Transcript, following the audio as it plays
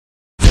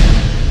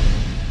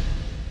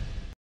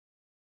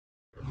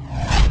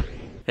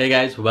Hey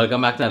guys,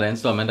 welcome back to another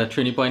installment of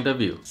Trini Point of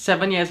View.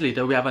 7 years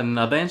later, we have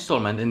another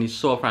installment in the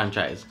Saw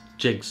franchise,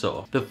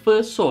 Jigsaw. The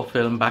first Saw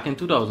film back in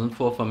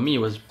 2004 for me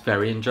was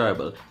very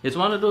enjoyable. It's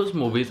one of those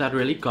movies that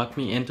really got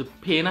me into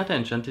paying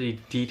attention to the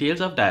details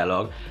of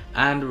dialogue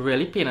and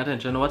really paying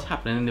attention to what's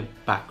happening in the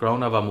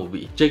background of a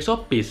movie.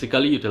 Jigsaw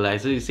basically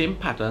utilizes the same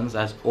patterns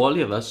as all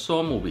the other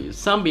Saw movies,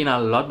 some being a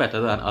lot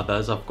better than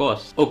others of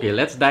course. Okay,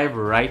 let's dive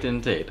right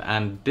into it,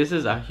 and this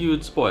is a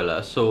huge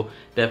spoiler, so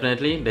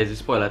definitely there's a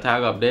spoiler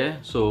tag up there,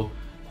 so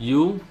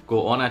you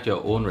go on at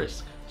your own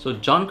risk. So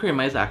John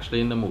Kramer is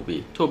actually in the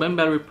movie. Tobin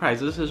Bell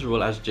reprises his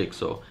role as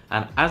Jigsaw,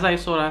 and as I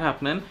saw that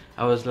happening,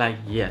 I was like,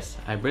 yes.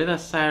 I breathed a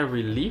sigh of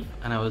relief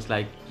and I was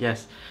like,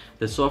 yes,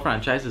 the Saw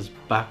franchise is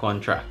back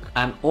on track.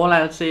 And all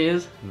I'll say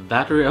is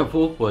that ray of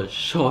hope was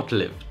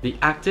short-lived. The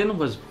acting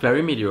was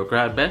very mediocre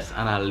at best,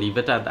 and I'll leave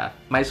it at that.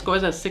 My score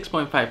is at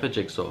 6.5 for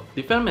Jigsaw.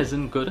 The film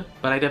isn't good,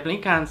 but I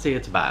definitely can't say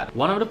it's bad.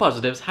 One of the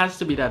positives has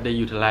to be that they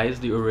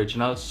utilized the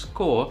original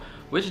score,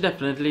 which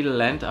definitely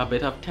lent a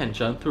bit of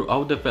tension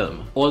throughout the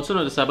film. Also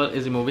noticeable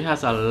is the movie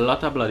has a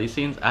lot of bloody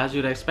scenes as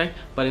you'd expect,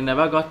 but it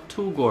never got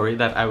too gory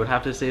that I would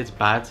have to say it's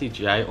bad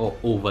CGI or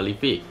overly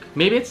fake.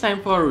 Maybe it's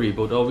time for a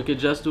reboot, or we could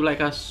just do like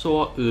a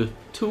Saw Earth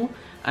 2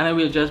 and I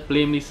will just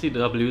blame the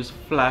CW's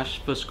Flash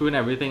for screwing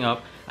everything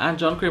up and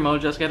John Kramer will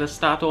just get a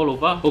start all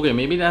over. Okay,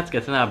 maybe that's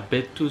getting a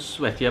bit too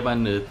sweaty of a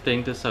nerd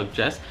thing to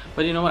suggest,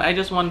 but you know what, I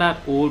just want that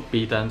old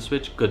bait and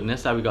switch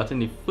goodness that we got in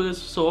the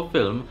first Saw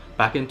film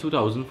back in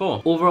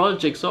 2004. Overall,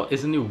 Jigsaw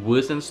isn't the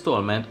worst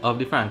installment of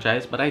the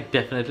franchise, but I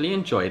definitely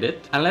enjoyed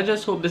it. And let's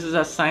just hope this is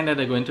a sign that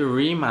they're going to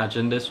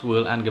reimagine this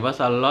world and give us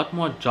a lot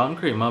more John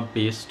Kramer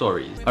based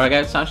stories. Alright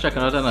guys, thanks for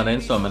checking out another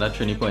installment of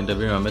Trini Point of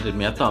View. Remember, give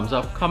me a thumbs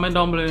up, comment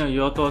down below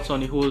your thoughts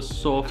on the whole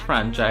Saw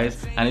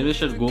franchise, and if we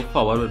should go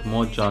forward with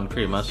more John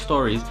Kramer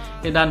stories.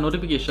 Hit that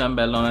notification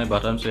bell down at the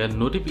bottom so you get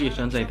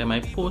notifications anytime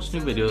I post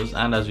new videos,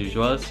 and as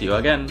usual, see you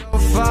again.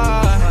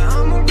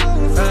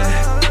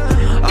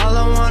 All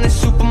I want is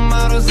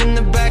supermodels in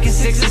the back of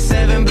 6 or 7.